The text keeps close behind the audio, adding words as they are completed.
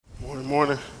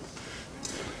morning.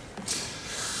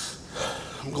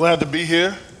 I'm glad to be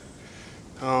here.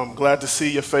 I'm glad to see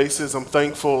your faces. I'm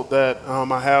thankful that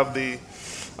I have the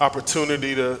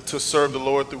opportunity to serve the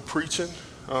Lord through preaching.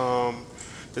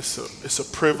 It's a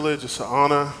privilege, it's an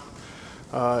honor,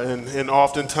 and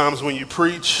oftentimes when you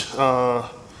preach, you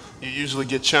usually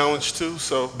get challenged too.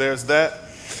 So there's that.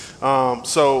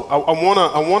 So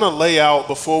I wanna lay out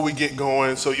before we get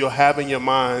going, so you'll have in your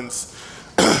minds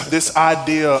this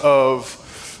idea of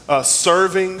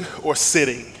serving or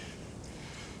sitting.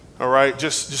 All right,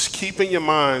 just keep in your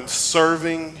mind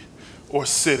serving or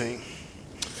sitting.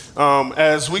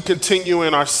 As we continue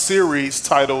in our series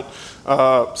titled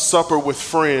Supper with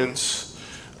Friends,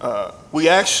 we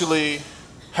actually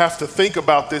have to think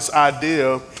about this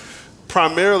idea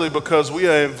primarily because we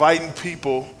are inviting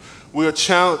people.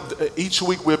 Each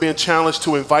week we're being challenged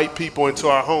to invite people into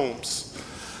our homes.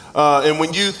 And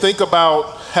when you think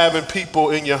about having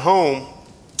people in your home,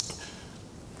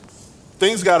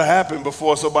 things got to happen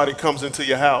before somebody comes into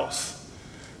your house,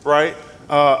 right?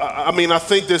 I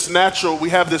think we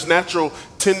have this natural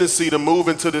tendency to move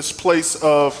into this place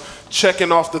of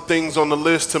checking off the things on the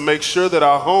list to make sure that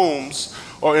our homes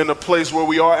are in a place where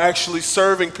we are actually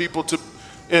serving people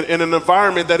in an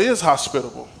environment that is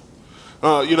hospitable.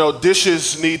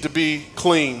 Dishes need to be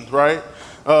cleaned, right?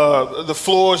 The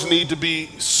floors need to be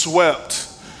swept.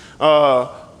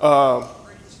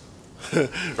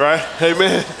 Right?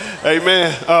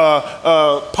 Amen.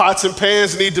 Pots and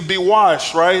pans need to be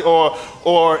washed, right?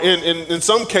 Or in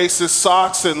some cases,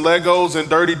 socks and Legos and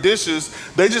dirty dishes,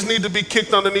 they just need to be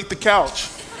kicked underneath the couch.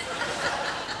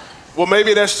 Well,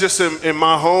 maybe that's just in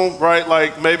my home, right?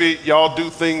 Like maybe y'all do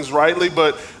things rightly,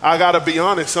 but I gotta be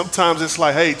honest, sometimes it's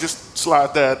like, hey, just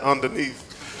slide that underneath.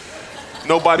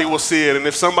 Nobody will see it. And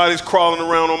if somebody's crawling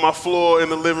around on my floor in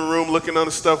the living room looking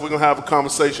under stuff, we're gonna have a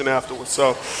conversation afterwards.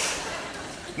 So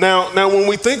now when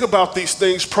we think about these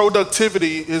things,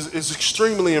 productivity is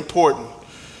extremely important.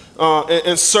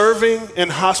 And serving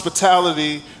and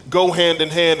hospitality go hand in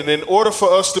hand. And in order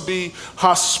for us to be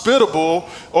hospitable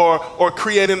or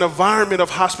create an environment of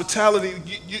hospitality,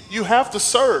 you have to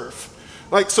serve.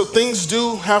 So things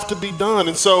do have to be done.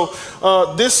 And so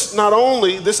this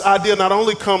idea not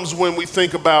only comes when we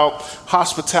think about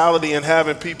hospitality and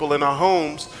having people in our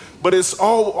homes, but it's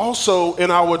also in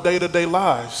our day-to-day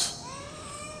lives.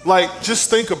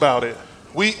 Just think about it.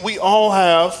 We all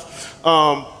have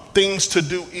things to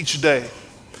do each day.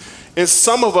 And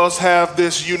some of us have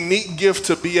this unique gift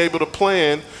to be able to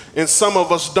plan, and some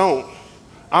of us don't.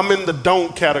 I'm in the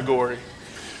don't category.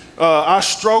 I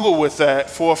struggle with that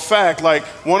for a fact.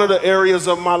 One of the areas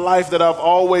of my life that I've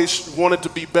always wanted to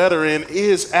be better in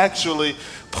is actually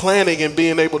planning and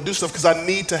being able to do stuff because I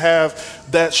need to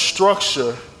have that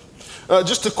structure.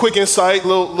 Just a quick insight,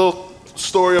 little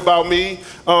story about me.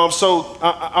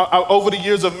 I, over the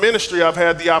years of ministry, I've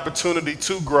had the opportunity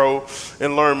to grow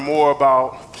and learn more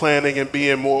about planning and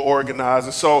being more organized.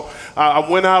 And so I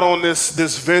went out on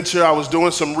this venture. I was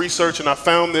doing some research and I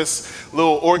found this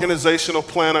little organizational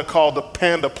planner called the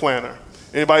Panda Planner.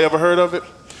 Anybody ever heard of it?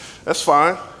 That's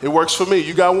fine. It works for me.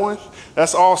 You got one?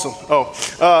 That's awesome. But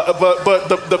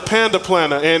the Panda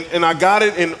Planner, and I got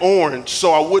it in orange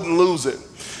so I wouldn't lose it.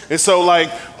 And so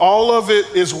all of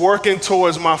it is working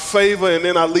towards my favor, and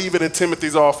then I leave it in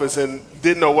Timothy's office and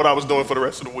didn't know what I was doing for the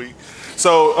rest of the week.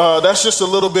 So that's just a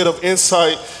little bit of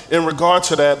insight in regard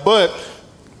to that. But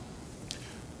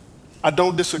I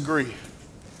don't disagree.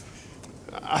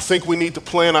 I think we need to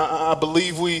plan. I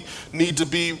believe we need to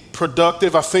be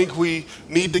productive. I think we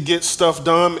need to get stuff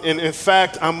done. And in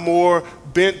fact, I'm more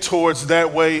bent towards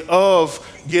that way of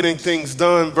getting things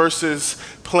done versus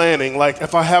planning.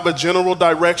 If I have a general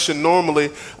direction, normally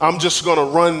I'm just going to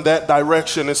run that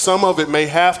direction. And some of it may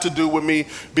have to do with me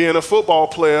being a football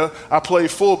player. I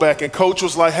played fullback and coach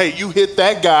was like, hey, you hit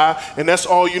that guy and that's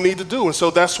all you need to do. And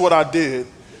so that's what I did.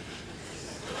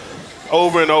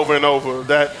 Over and over and over,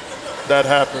 that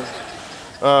happened.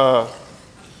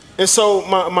 And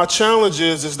so my challenge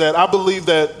is that I believe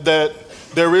that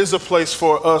there is a place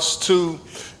for us to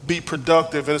be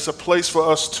productive, and it's a place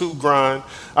for us to grind.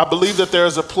 I believe that there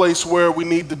is a place where we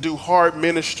need to do hard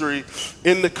ministry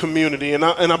in the community, and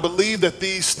I believe that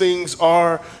these things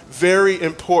are very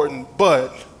important,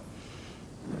 but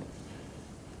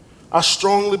I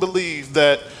strongly believe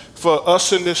that for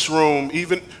us in this room,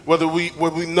 even whether we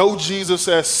know Jesus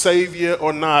as Savior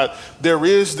or not, there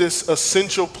is this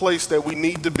essential place that we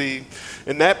need to be,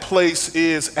 and that place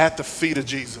is at the feet of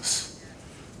Jesus.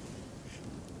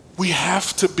 We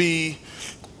have to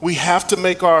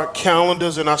make our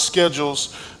calendars and our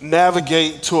schedules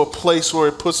navigate to a place where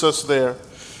it puts us there.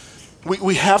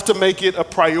 We have to make it a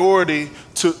priority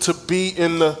to be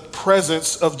in the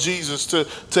presence of Jesus,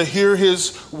 to hear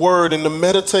his word and to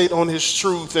meditate on his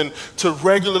truth and to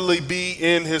regularly be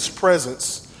in his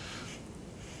presence.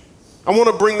 I want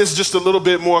to bring this just a little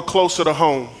bit more closer to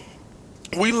home.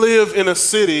 We live in a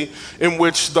city in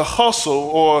which the hustle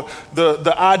or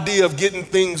the idea of getting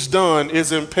things done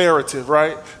is imperative,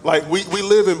 right? Like we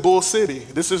live in Bull City.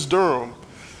 This is Durham.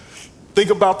 Think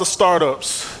about the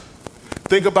startups.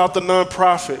 Think about the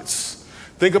nonprofits.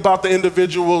 Think about the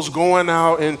individuals going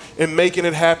out and making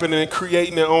it happen and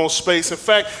creating their own space. In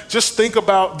fact, just think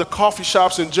about the coffee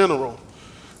shops in general,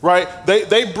 right?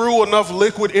 They brew enough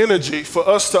liquid energy for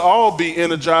us to all be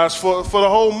energized for the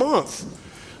whole month.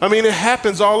 I mean, it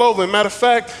happens all over. Matter of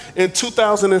fact, in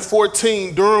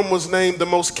 2014, Durham was named the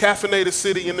most caffeinated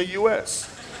city in the U.S.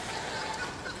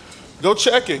 Go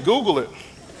check it, Google it.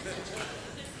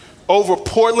 Over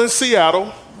Portland,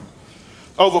 Seattle,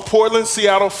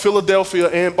 Philadelphia,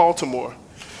 and Baltimore.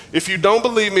 If you don't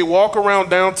believe me, walk around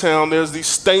downtown. There's these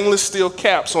stainless steel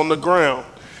caps on the ground,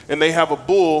 and they have a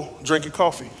bull drinking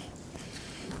coffee.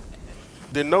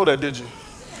 Didn't know that, did you?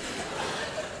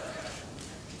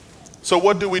 So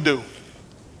what do we do?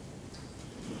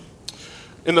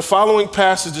 In the following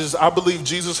passages, I believe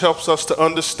Jesus helps us to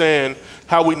understand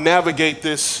how we navigate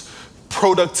this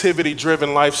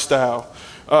productivity-driven lifestyle.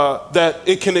 That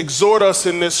it can exhort us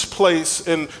in this place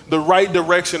in the right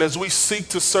direction as we seek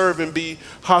to serve and be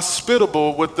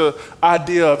hospitable with the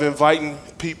idea of inviting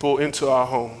people into our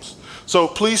homes. So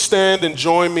please stand and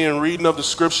join me in reading of the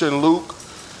scripture in Luke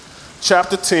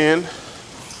chapter 10,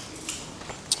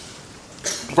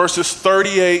 verses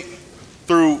 38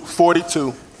 through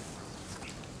 42.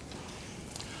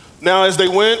 Now, as they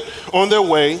went on their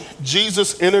way,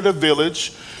 Jesus entered a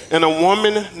village, and a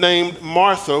woman named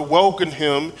Martha welcomed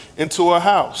him into her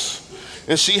house.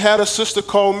 And she had a sister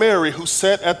called Mary who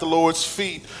sat at the Lord's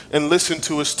feet and listened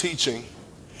to his teaching.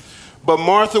 But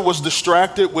Martha was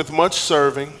distracted with much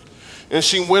serving, and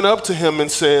she went up to him and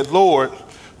said, "Lord,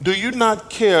 do you not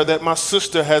care that my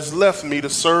sister has left me to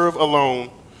serve alone?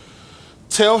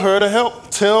 Tell her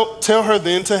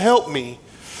then to help me."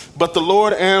 But the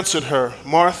Lord answered her,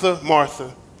 "Martha,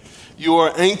 Martha, you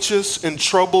are anxious and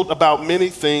troubled about many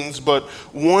things, but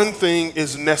one thing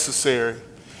is necessary.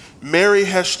 Mary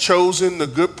has chosen the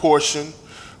good portion,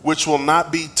 which will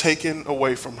not be taken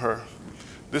away from her."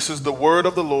 This is the word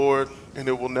of the Lord, and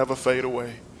it will never fade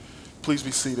away. Please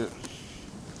be seated.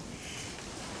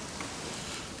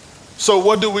 So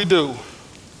what do?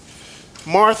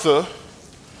 Martha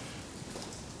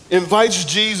invites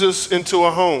Jesus into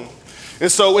her home.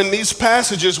 And so in these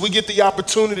passages, we get the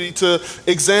opportunity to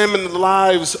examine the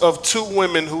lives of two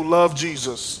women who love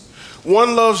Jesus.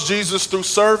 One loves Jesus through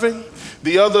serving,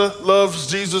 the other loves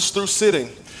Jesus through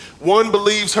sitting. One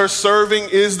believes her serving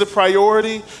is the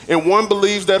priority, and one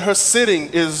believes that her sitting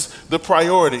is the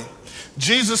priority.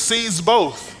 Jesus sees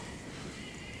both.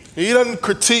 He doesn't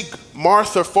critique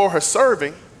Martha for her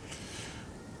serving.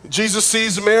 Jesus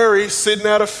sees Mary sitting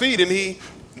at her feet, and he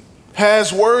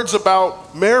has words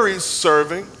about Mary's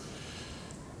serving.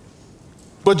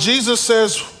 But Jesus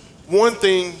says one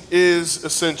thing is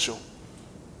essential.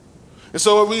 And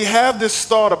so when we have this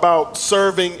thought about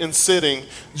serving and sitting,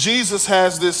 Jesus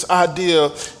has this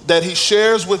idea that he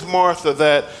shares with Martha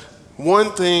that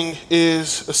one thing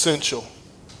is essential.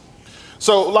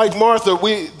 So like Martha,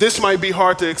 this might be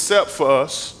hard to accept for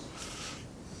us.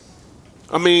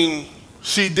 I mean,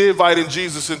 she did invite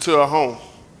Jesus into her home.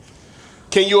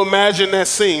 Can you imagine that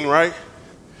scene, right?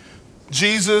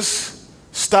 Jesus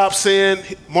stops in,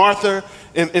 Martha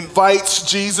invites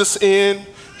Jesus in.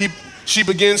 She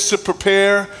begins to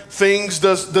prepare things.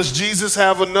 Does Jesus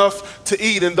have enough to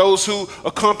eat? And those who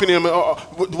accompany him,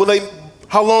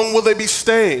 how long will they be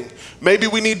staying? Maybe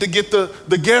we need to get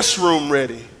the guest room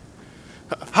ready.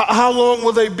 How long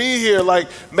will they be here? Like,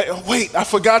 wait, I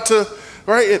forgot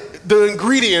the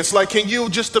ingredients. Like, can you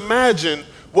just imagine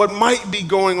what might be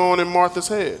going on in Martha's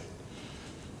head?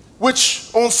 Which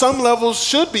on some levels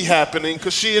should be happening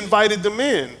because she invited them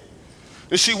in.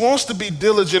 And she wants to be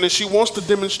diligent and she wants to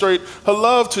demonstrate her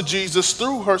love to Jesus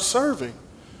through her serving.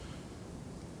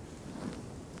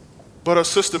 But her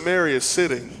sister Mary is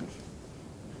sitting.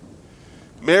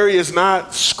 Mary is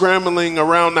not scrambling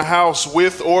around the house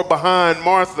with or behind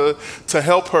Martha to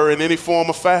help her in any form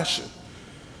or fashion.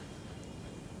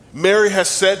 Mary has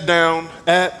sat down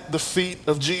at the feet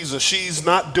of Jesus. She's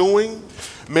not doing.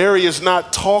 Mary is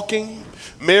not talking.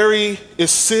 Mary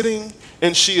is sitting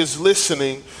and she is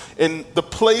listening. And the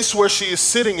place where she is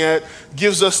sitting at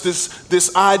gives us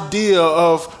this idea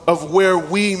of where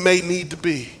we may need to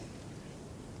be.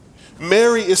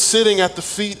 Mary is sitting at the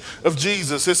feet of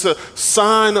Jesus. It's a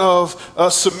sign of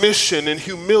submission and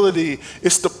humility.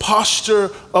 It's the posture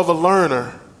of a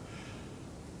learner.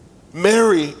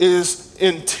 Mary is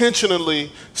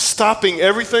intentionally stopping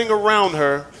everything around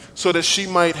her so that she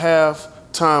might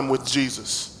have time with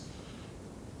Jesus.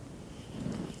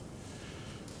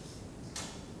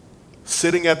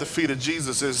 Sitting at the feet of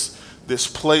Jesus is this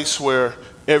place where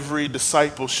every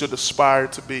disciple should aspire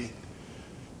to be.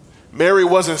 Mary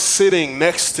wasn't sitting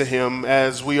next to him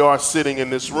as we are sitting in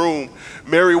this room.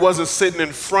 Mary wasn't sitting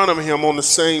in front of him on the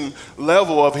same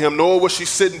level of him, nor was she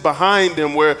sitting behind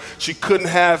him where she couldn't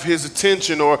have his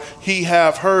attention or he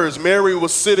have hers. Mary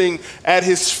was sitting at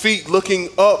his feet looking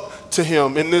up to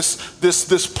him in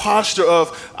this posture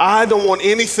of, I don't want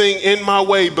anything in my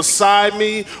way beside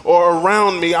me or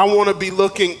around me. I want to be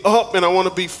looking up and I want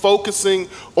to be focusing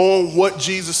on what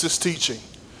Jesus is teaching.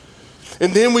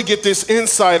 And then we get this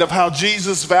insight of how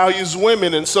Jesus values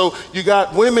women. And so you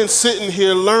got women sitting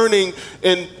here learning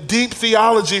in deep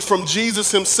theology from Jesus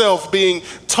himself, being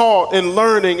taught and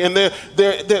learning. And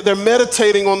they're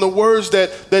meditating on the words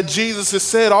that Jesus has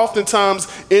said. Oftentimes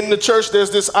in the church, there's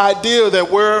this idea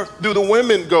that where do the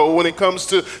women go when it comes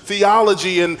to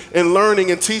theology and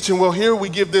learning and teaching? Well, here we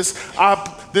give this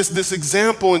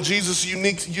example, and Jesus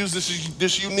uses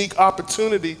this unique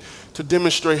opportunity to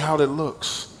demonstrate how that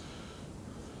looks.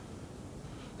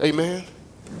 Amen.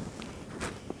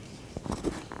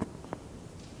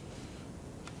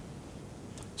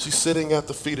 She's sitting at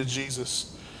the feet of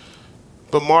Jesus.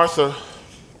 But Martha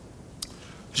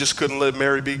just couldn't let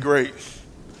Mary be great.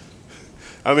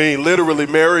 I mean, literally,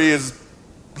 Mary is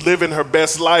living her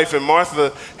best life, and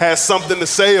Martha has something to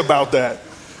say about that.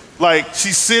 Like,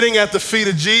 she's sitting at the feet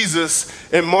of Jesus,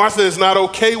 and Martha is not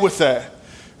okay with that.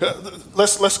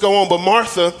 Let's go on. But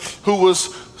Martha, who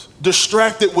was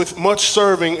distracted with much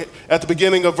serving at the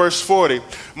beginning of verse 40.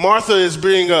 Martha is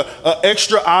being an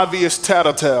extra obvious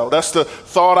tattletale. That's the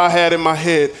thought I had in my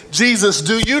head. Jesus,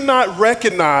 do you not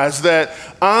recognize that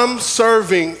I'm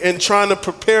serving and trying to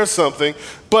prepare something,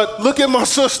 but look at my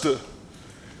sister.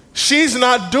 She's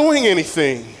not doing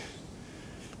anything.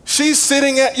 She's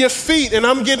sitting at your feet and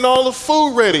I'm getting all the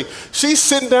food ready. She's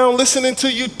sitting down listening to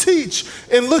you teach.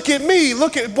 And look at me.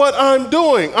 Look at what I'm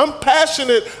doing. I'm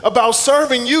passionate about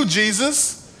serving you,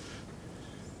 Jesus.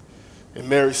 And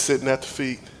Mary's sitting at the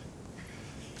feet.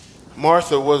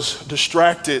 Martha was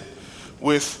distracted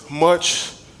with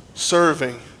much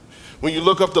serving. When you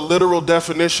look up the literal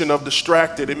definition of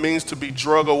distracted, it means to be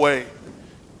drug away.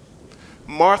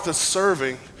 Martha's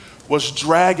serving was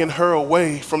dragging her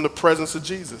away from the presence of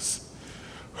Jesus.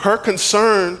 Her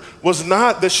concern was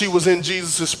not that she was in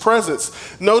Jesus' presence.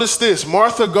 Notice this,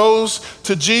 Martha goes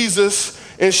to Jesus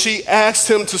and she asks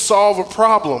him to solve a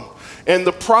problem. And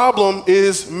the problem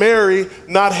is Mary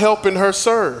not helping her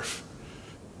serve.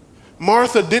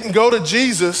 Martha didn't go to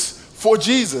Jesus for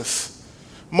Jesus.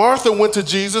 Martha went to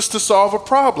Jesus to solve a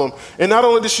problem. And not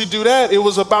only did she do that, it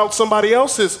was about somebody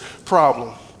else's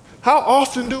problem. How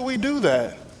often do we do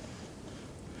that?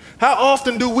 How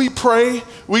often do we pray,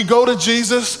 we go to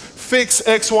Jesus, fix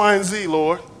X, Y, and Z,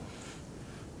 Lord?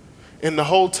 And the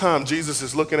whole time Jesus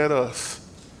is looking at us,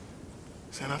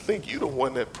 saying, I think you're the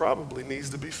one that probably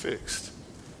needs to be fixed.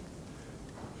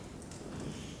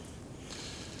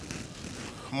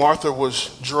 Martha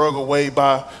was dragged away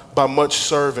by much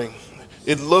serving.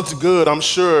 It looked good, I'm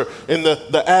sure, and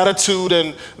the attitude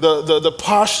and the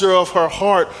posture of her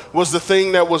heart was the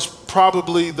thing that was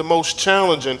probably the most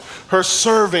challenging. Her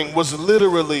serving was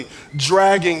literally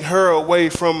dragging her away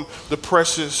from the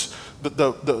presence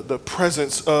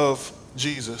of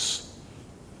Jesus.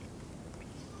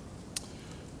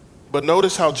 But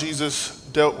notice how Jesus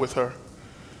dealt with her.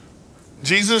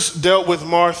 Jesus dealt with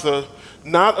Martha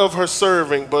not of her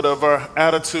serving, but of her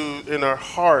attitude in her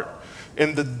heart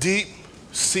and the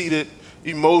deep-seated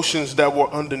emotions that were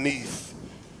underneath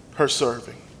her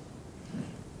serving.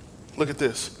 Look at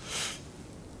this.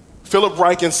 Philip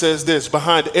Ryken says this,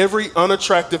 behind every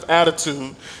unattractive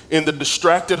attitude in the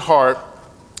distracted heart,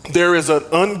 there is an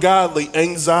ungodly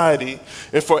anxiety,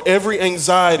 and for every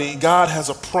anxiety, God has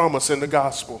a promise in the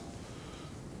gospel.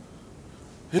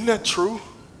 Isn't that true?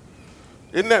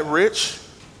 Isn't that rich?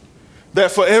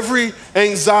 That for every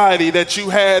anxiety that you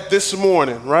had this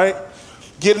morning, right?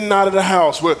 Getting out of the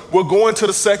house, we're going to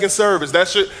the second service. That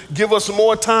should give us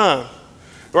more time.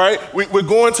 Right? We're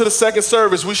going to the second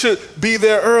service. We should be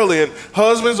there early. And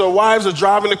husbands or wives are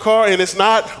driving the car and it's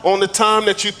not on the time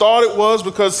that you thought it was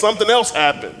because something else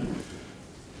happened.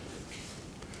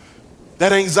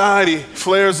 That anxiety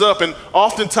flares up and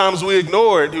oftentimes we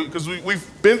ignore it because we've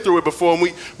been through it before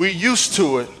and we're used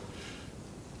to it.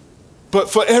 But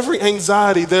for every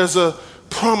anxiety, there's a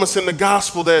promise in the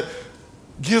gospel that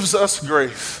gives us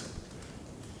grace.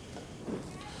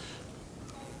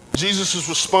 Jesus'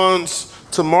 response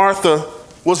to Martha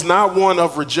was not one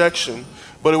of rejection,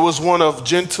 but it was one of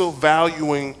gentle,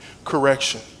 valuing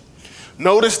correction.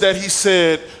 Notice that he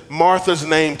said Martha's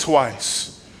name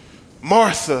twice.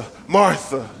 Martha,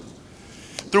 Martha.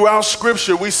 Throughout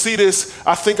Scripture, we see this,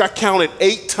 I think I counted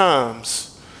 8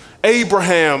 times.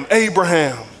 Abraham,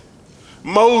 Abraham.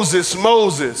 Moses,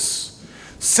 Moses.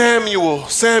 Samuel,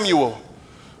 Samuel.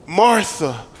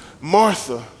 Martha,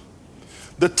 Martha.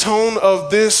 The tone of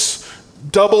this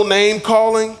double name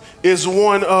calling is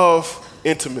one of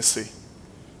intimacy.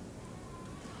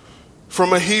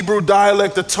 From a Hebrew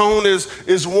dialect, the tone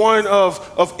is one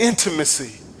of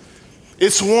intimacy.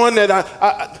 It's one that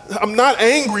I'm not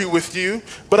angry with you,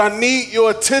 but I need your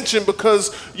attention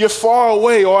because you're far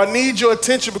away, or I need your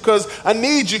attention because I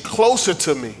need you closer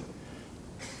to me.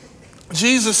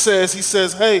 Jesus says, he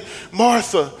says, hey,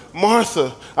 Martha,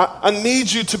 Martha, I need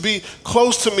you to be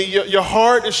close to me. Your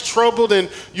heart is troubled and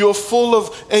you're full of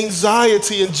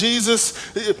anxiety. And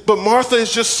but Martha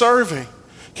is just serving.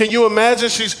 Can you imagine?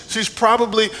 She's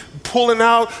probably pulling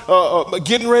out,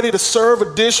 getting ready to serve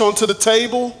a dish onto the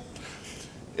table.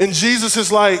 And Jesus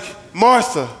is like,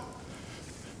 Martha.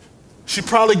 She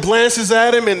probably glances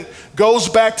at him and goes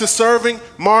back to serving.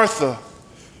 Martha.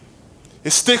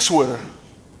 It sticks with her.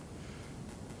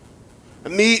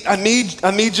 I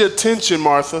need your attention,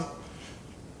 Martha.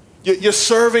 You're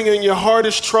serving and your heart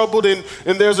is troubled and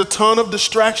there's a ton of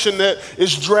distraction that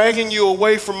is dragging you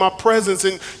away from my presence,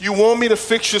 and you want me to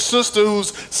fix your sister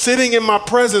who's sitting in my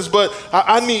presence, but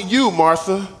I need you,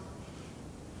 Martha.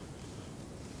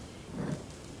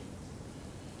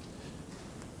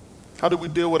 How do we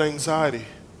deal with anxiety?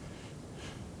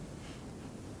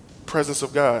 Presence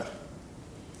of God.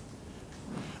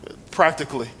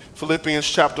 Practically, Philippians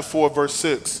chapter 4, verse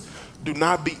 6. Do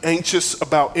not be anxious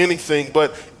about anything,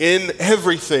 but in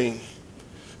everything.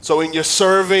 So in your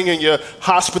serving and your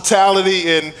hospitality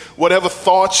and whatever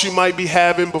thoughts you might be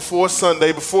having before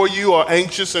Sunday, before you are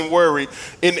anxious and worried,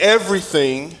 in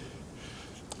everything,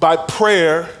 by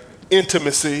prayer,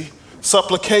 intimacy,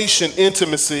 supplication,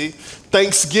 intimacy,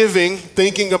 thanksgiving,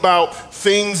 thinking about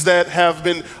things that have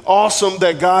been awesome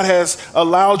that God has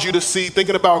allowed you to see,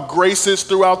 thinking about graces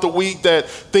throughout the week that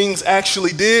things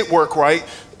actually did work right,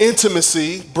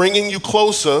 intimacy, bringing you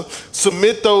closer,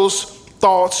 submit those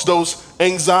thoughts, those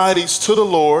anxieties to the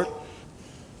Lord,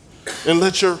 and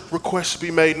let your requests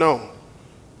be made known.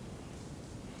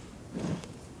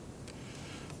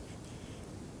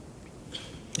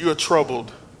 You are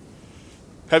troubled.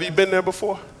 Have you been there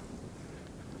before?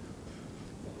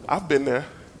 I've been there,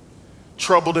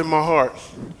 troubled in my heart.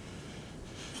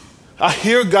 I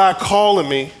hear God calling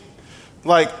me,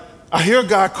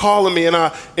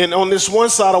 and on this one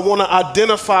side, I want to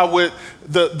identify with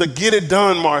the get it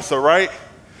done, Martha, right?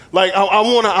 Like I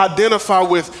want to identify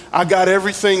with, I got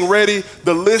everything ready,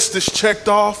 the list is checked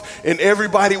off, and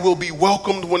everybody will be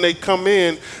welcomed when they come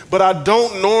in. But I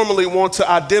don't normally want to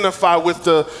identify with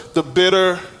the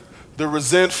bitter, the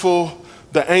resentful,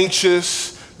 the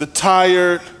anxious, the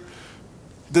tired,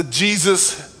 the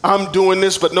Jesus, I'm doing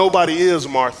this, but nobody is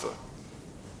Martha.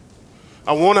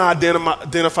 I want to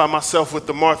identify myself with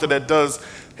the Martha that does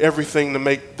everything to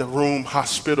make the room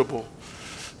hospitable.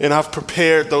 And I've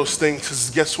prepared those things because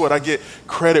guess what? I get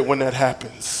credit when that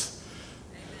happens.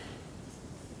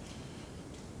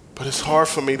 But it's hard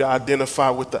for me to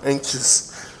identify with the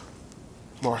anxious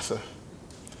Martha.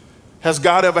 Has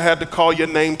God ever had to call your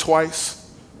name twice?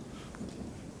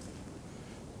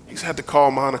 He's had to call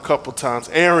mine a couple times.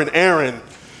 Aaron.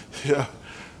 Yeah.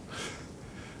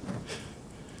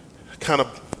 Kind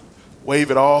of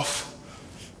wave it off.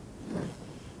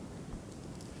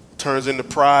 Turns into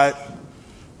pride.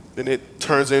 Then it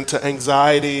turns into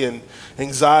anxiety, and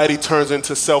anxiety turns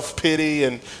into self-pity,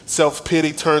 and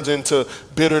self-pity turns into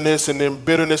bitterness, and then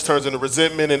bitterness turns into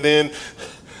resentment, and then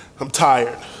I'm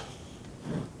tired.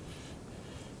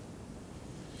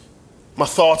 My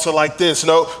thoughts are like this.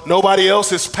 Nobody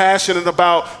else is passionate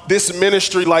about this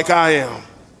ministry like I am.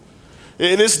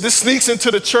 And this sneaks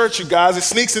into the church, you guys. It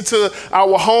sneaks into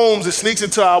our homes. It sneaks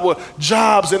into our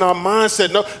jobs and our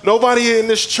mindset. Nobody in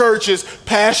this church is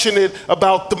passionate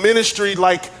about the ministry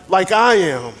like I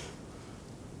am.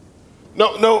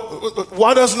 No.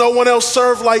 Why does no one else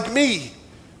serve like me?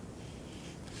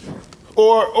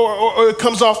 Or it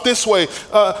comes off this way.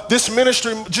 This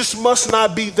ministry just must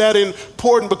not be that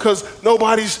important because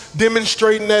nobody's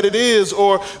demonstrating that it is.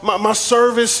 Or my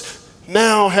service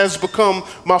now has become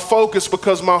my focus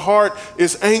because my heart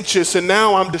is anxious, and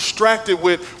now I'm distracted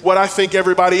with what I think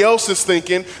everybody else is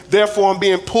thinking. Therefore, I'm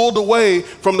being pulled away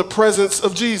from the presence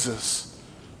of Jesus.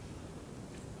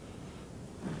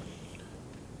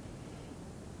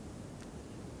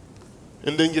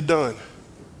 And then you're done.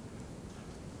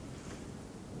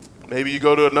 Maybe you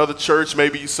go to another church,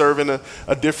 maybe you serve in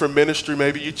a different ministry,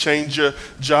 maybe you change your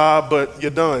job, but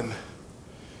you're done.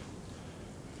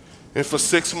 And for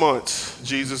 6 months,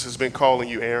 Jesus has been calling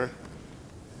you, Aaron.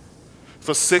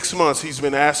 For 6 months, he's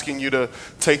been asking you to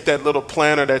take that little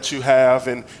planner that you have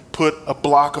and put a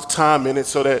block of time in it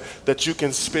so that you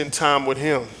can spend time with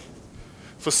him.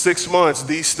 For 6 months,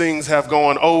 these things have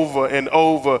gone over and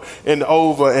over and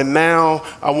over. And now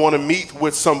I want to meet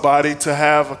with somebody to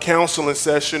have a counseling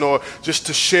session or just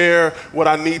to share what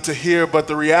I need to hear. But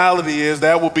the reality is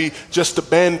that will be just a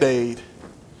Band-Aid,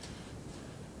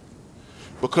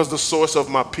 because the source of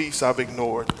my peace I've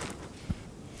ignored.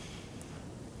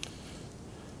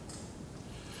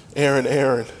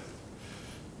 Aaron.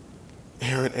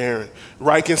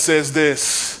 Ryken says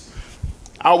this: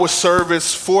 our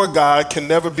service for God can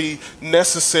never be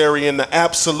necessary in the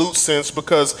absolute sense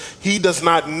because he does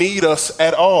not need us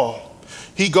at all.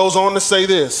 He goes on to say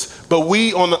this: but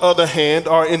we, on the other hand,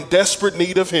 are in desperate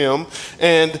need of him,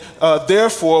 and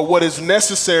therefore what is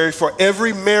necessary for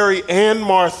every Mary and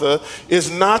Martha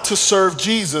is not to serve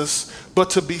Jesus,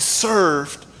 but to be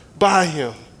served by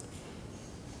him.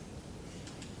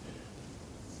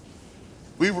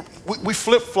 We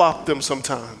flip-flop them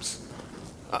sometimes.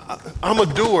 I'm a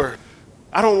doer.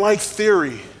 I don't like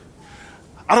theory.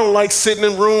 I don't like sitting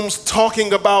in rooms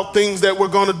talking about things that we're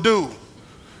going to do.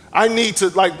 I need to,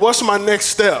 what's my next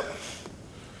step?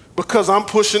 Because I'm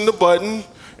pushing the button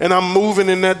and I'm moving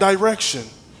in that direction.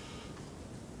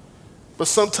 But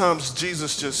sometimes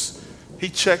Jesus he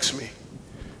checks me.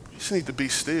 You just need to be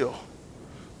still.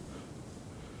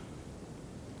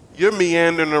 You're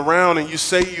meandering around and you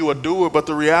say you're a doer, but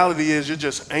the reality is you're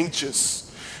just anxious.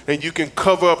 And you can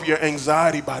cover up your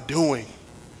anxiety by doing.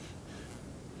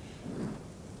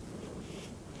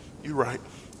 You're right.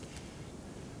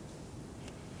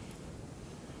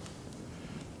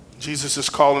 Jesus is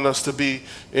calling us to be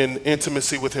in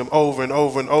intimacy with him over and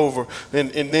over and over. And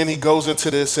then he goes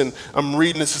into this, and I'm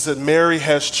reading this. It said, Mary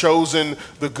has chosen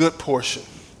the good portion.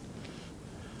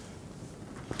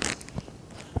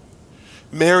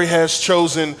 Mary has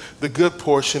chosen the good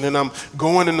portion. And I'm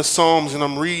going in the Psalms and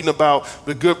I'm reading about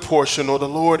the good portion, or the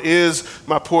Lord is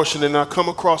my portion. And I come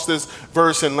across this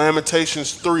verse in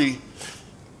Lamentations 3,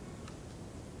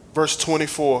 verse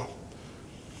 24.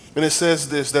 And it says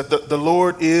this, that the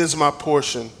Lord is my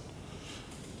portion.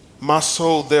 My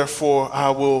soul, therefore, I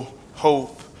will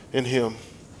hope in him.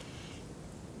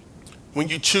 When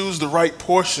you choose the right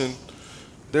portion,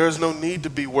 there is no need to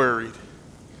be worried.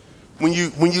 When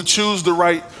you choose the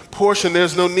right portion,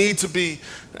 there's no need to be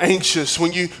anxious.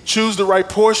 When you choose the right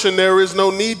portion, there is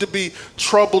no need to be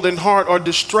troubled in heart or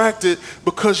distracted,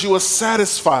 because you are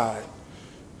satisfied.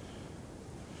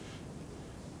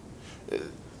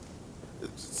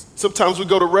 Sometimes we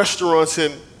go to restaurants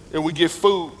and we get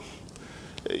food.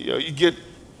 You get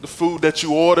the food that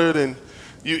you ordered and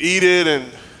you eat it,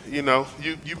 and you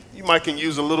might can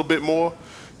use a little bit more.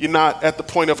 You're not at the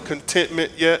point of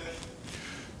contentment yet.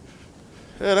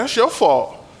 Yeah, that's your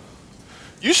fault.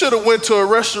 You should have went to a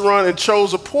restaurant and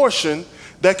chose a portion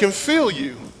that can fill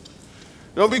you.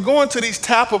 Don't be going to these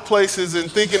tapa places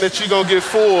and thinking that you're going to get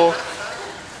full.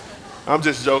 I'm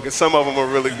just joking. Some of them are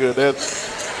really good.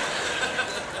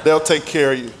 They'll take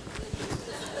care of you.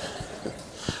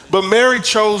 But Mary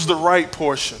chose the right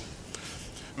portion.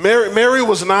 Mary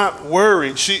was not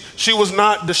worried. She was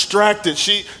not distracted.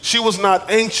 She was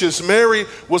not anxious. Mary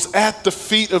was at the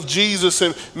feet of Jesus,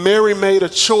 and Mary made a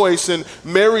choice. And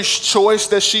Mary's choice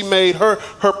that she made, her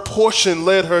portion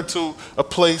led her to a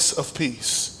place of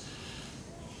peace.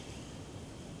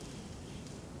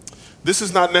 This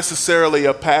is not necessarily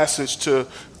a passage to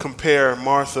compare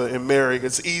Martha and Mary.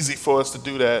 It's easy for us to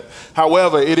do that.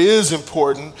 However, it is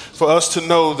important for us to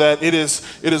know that it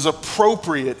is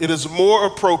appropriate, it is more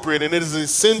appropriate, and it is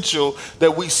essential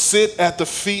that we sit at the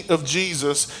feet of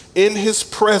Jesus in his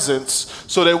presence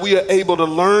so that we are able to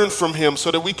learn from him, so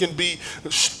that we can be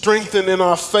strengthened in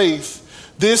our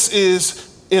faith. This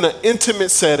is in an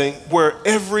intimate setting where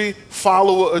every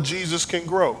follower of Jesus can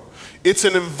grow. It's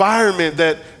an environment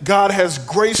that God has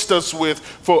graced us with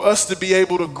for us to be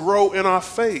able to grow in our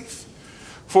faith.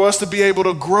 for us to be able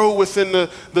to grow within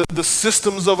the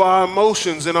systems of our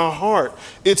emotions in our heart.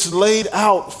 It's laid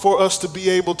out for us to be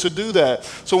able to do that.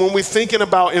 So when we're thinking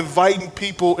about inviting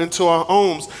people into our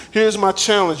homes, here's my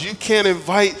challenge. You can't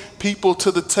invite people to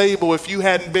the table if you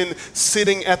hadn't been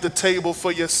sitting at the table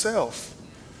for yourself.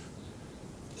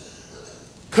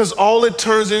 Because all it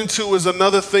turns into is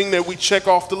another thing that we check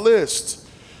off the list.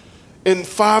 In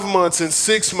 5 months, in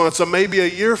 6 months, or maybe a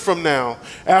year from now,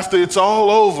 after it's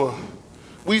all over,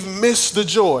 we've missed the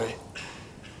joy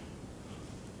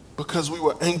because we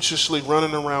were anxiously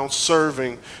running around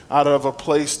serving out of a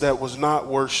place that was not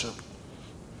worship.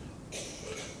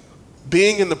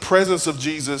 Being in the presence of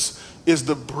Jesus is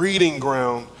the breeding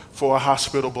ground for a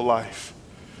hospitable life.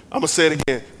 I'm going to say it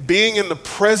again. Being in the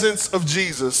presence of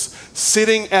Jesus,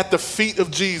 sitting at the feet of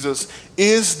Jesus,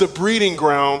 is the breeding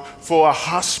ground for a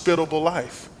hospitable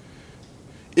life.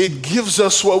 It gives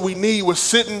us what we need. We're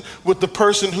sitting with the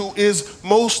person who is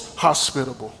most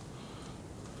hospitable.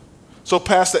 So,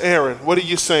 Pastor Aaron, what are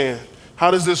you saying?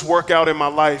 How does this work out in my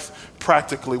life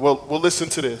practically? Well, listen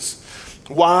to this.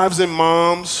 Wives and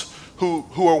moms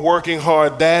who are working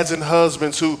hard, dads and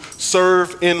husbands who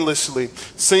serve endlessly,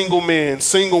 single men,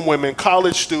 single women,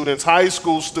 college students, high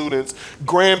school students,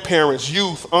 grandparents,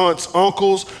 youth, aunts,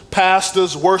 uncles,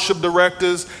 pastors, worship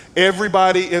directors,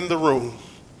 everybody in the room.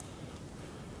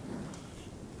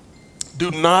 Do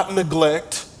not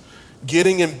neglect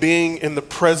getting and being in the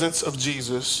presence of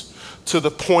Jesus to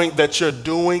the point that you're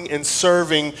doing and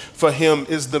serving for him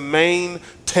is the main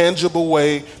tangible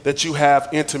way that you have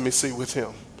intimacy with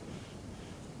him.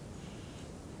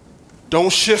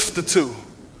 Don't shift the two.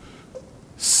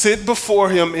 Sit before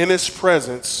him in his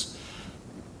presence.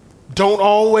 Don't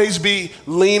always be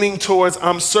leaning towards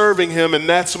I'm serving him and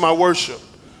that's my worship.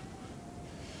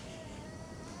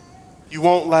 You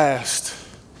won't last.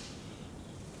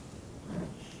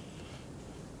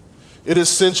 It is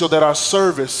essential that our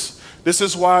service, this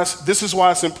is why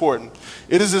it's important.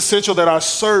 It is essential that our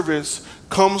service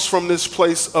comes from this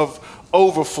place of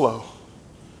overflow.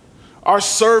 Our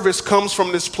service comes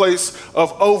from this place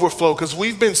of overflow because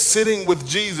we've been sitting with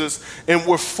Jesus and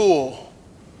we're full.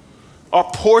 Our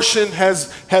portion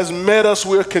has met us,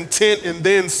 we're content and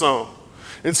then some.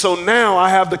 And so now I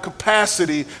have the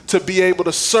capacity to be able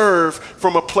to serve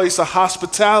from a place of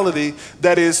hospitality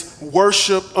that is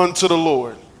worship unto the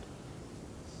Lord.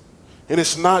 And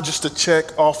it's not just a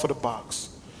check off of the box.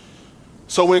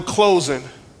 So in closing,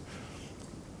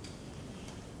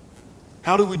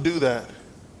 how do we do that?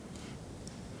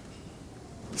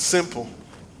 Simple.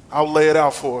 I'll lay it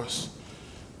out for us.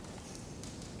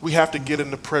 We have to get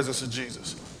in the presence of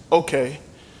Jesus. Okay,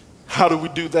 how do we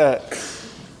do that?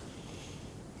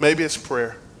 Maybe it's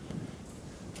prayer.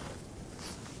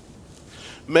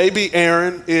 Maybe,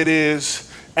 Aaron, it is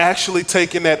actually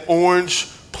taking that orange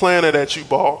planner that you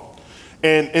bought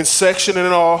and sectioning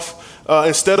it off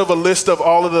instead of a list of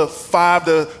all of the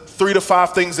 3 to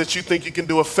 5 things that you think you can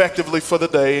do effectively for the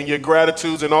day and your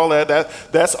gratitudes and all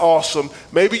that's awesome.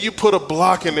 Maybe you put a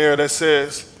block in there that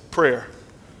says prayer.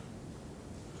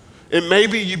 And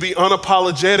maybe you be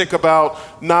unapologetic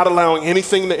about not allowing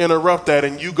anything to interrupt that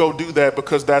and you go do that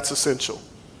because that's essential.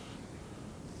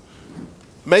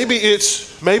 Maybe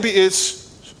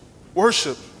it's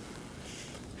worship.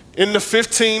 In the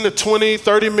 15 to 20,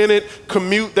 30-minute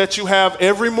commute that you have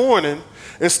every morning,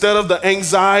 instead of the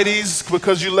anxieties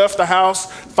because you left the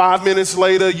house 5 minutes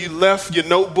later, you left your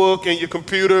notebook and your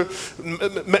computer,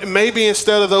 maybe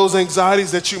instead of those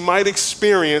anxieties that you might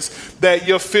experience, that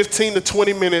your 15 to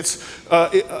 20 minutes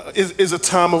is a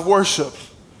time of worship.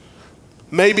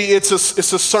 Maybe it's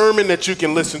a sermon that you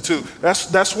can listen to.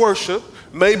 That's worship.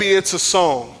 Maybe it's a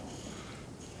song.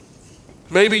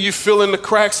 Maybe you fill in the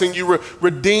cracks and you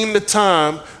redeem the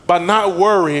time by not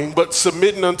worrying, but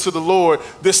submitting unto the Lord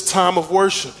this time of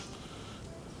worship.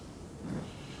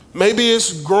 Maybe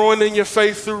it's growing in your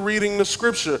faith through reading the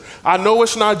scripture. I know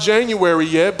it's not January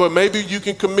yet, but maybe you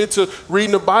can commit to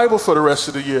reading the Bible for the rest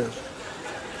of the year.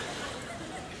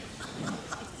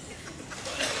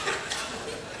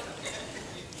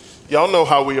 Y'all know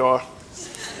how we are.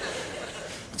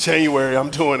 January,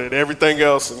 I'm doing it. Everything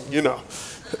else, and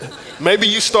Maybe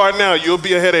you start now, you'll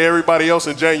be ahead of everybody else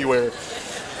in January.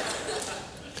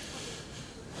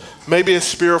 Maybe it's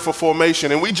spiritual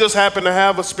formation, and we just happen to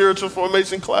have a spiritual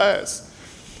formation class.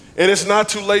 And it's not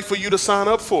too late for you to sign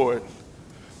up for it.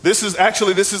 This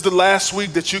is the last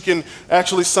week that you can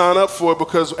actually sign up for it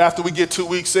because after we get 2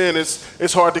 weeks in,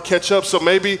 it's hard to catch up. So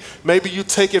maybe you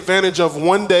take advantage of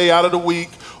one day out of the week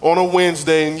on a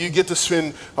Wednesday and you get to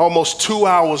spend almost 2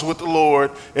 hours with the Lord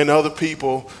and other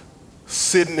people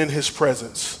sitting in his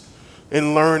presence.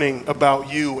 and learning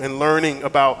about you and learning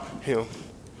about him.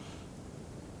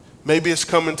 Maybe it's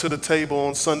coming to the table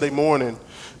on Sunday morning.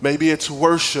 Maybe it's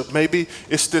worship. Maybe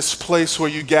it's this place where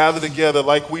you gather together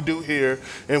like we do here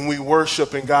and we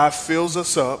worship and God fills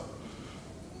us up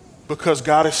because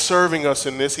God is serving us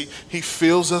in this. He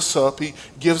fills us up. He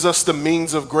gives us the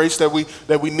means of grace that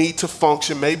we need to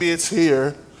function. Maybe it's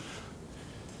here.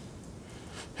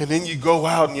 And then you go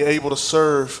out and you're able to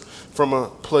serve from a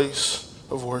place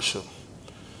of worship.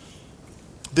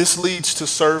 This leads to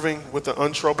serving with an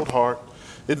untroubled heart.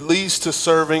 It leads to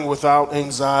serving without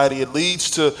anxiety. It leads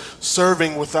to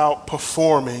serving without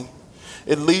performing.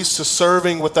 It leads to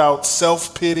serving without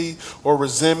self-pity or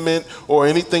resentment or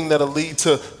anything that'll lead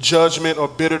to judgment or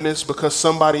bitterness because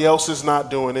somebody else is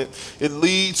not doing it. It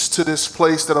leads to this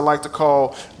place that I like to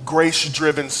call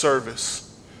grace-driven service.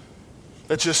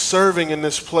 That you're serving in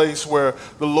this place where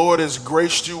the Lord has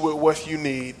graced you with what you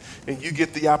need, and you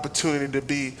get the opportunity to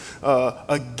be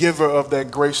a giver of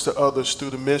that grace to others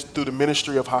through the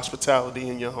ministry of hospitality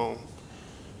in your home.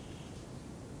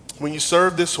 When you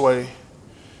serve this way,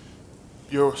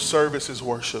 your service is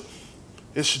worship.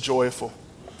 It's joyful.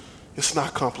 It's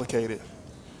not complicated.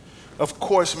 Of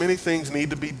course, many things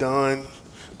need to be done.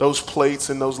 Those plates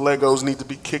and those Legos need to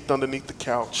be kicked underneath the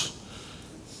couch.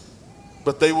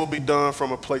 But they will be done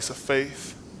from a place of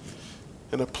faith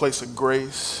and a place of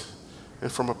grace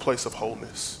and from a place of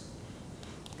wholeness.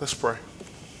 Let's pray.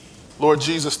 Lord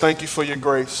Jesus, thank you for your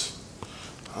grace.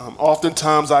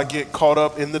 Oftentimes I get caught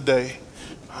up in the day.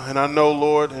 And I know,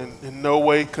 Lord, and in no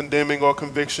way condemning or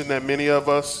conviction that many of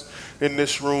us in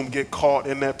this room get caught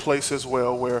in that place as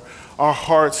well, where our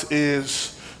hearts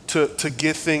is to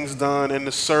get things done and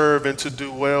to serve and to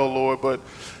do well, Lord. But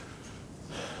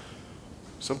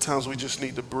sometimes we just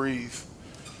need to breathe.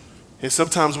 And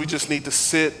sometimes we just need to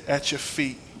sit at your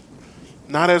feet.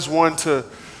 Not as one to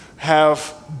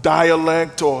have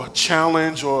dialect or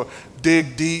challenge or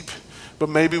dig deep, but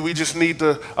maybe we just need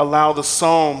to allow the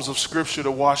Psalms of Scripture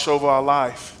to wash over our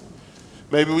life.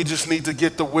 Maybe we just need to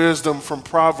get the wisdom from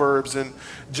Proverbs and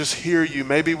just hear you.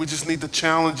 Maybe we just need the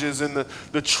challenges and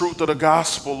the truth of the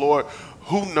gospel, Lord.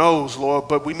 Who knows, Lord?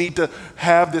 But we need to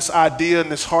have this idea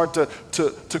and this heart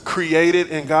to create it.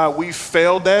 And God, we've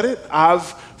failed at it. I've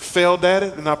failed at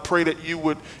it. And I pray that you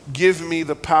would give me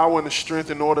the power and the strength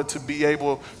in order to be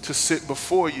able to sit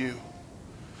before you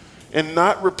and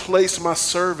not replace my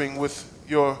serving with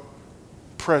your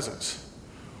presence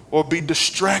or be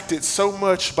distracted so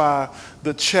much by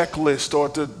the checklist or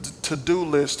the to-do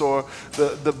list or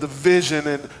the vision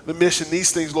and the mission,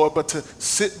 these things, Lord, but to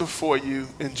sit before you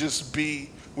and just be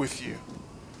with you.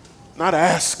 Not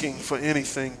asking for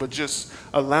anything, but just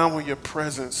allowing your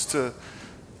presence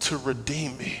to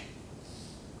redeem me.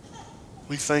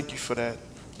 We thank you for that.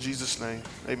 In Jesus' name,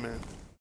 amen.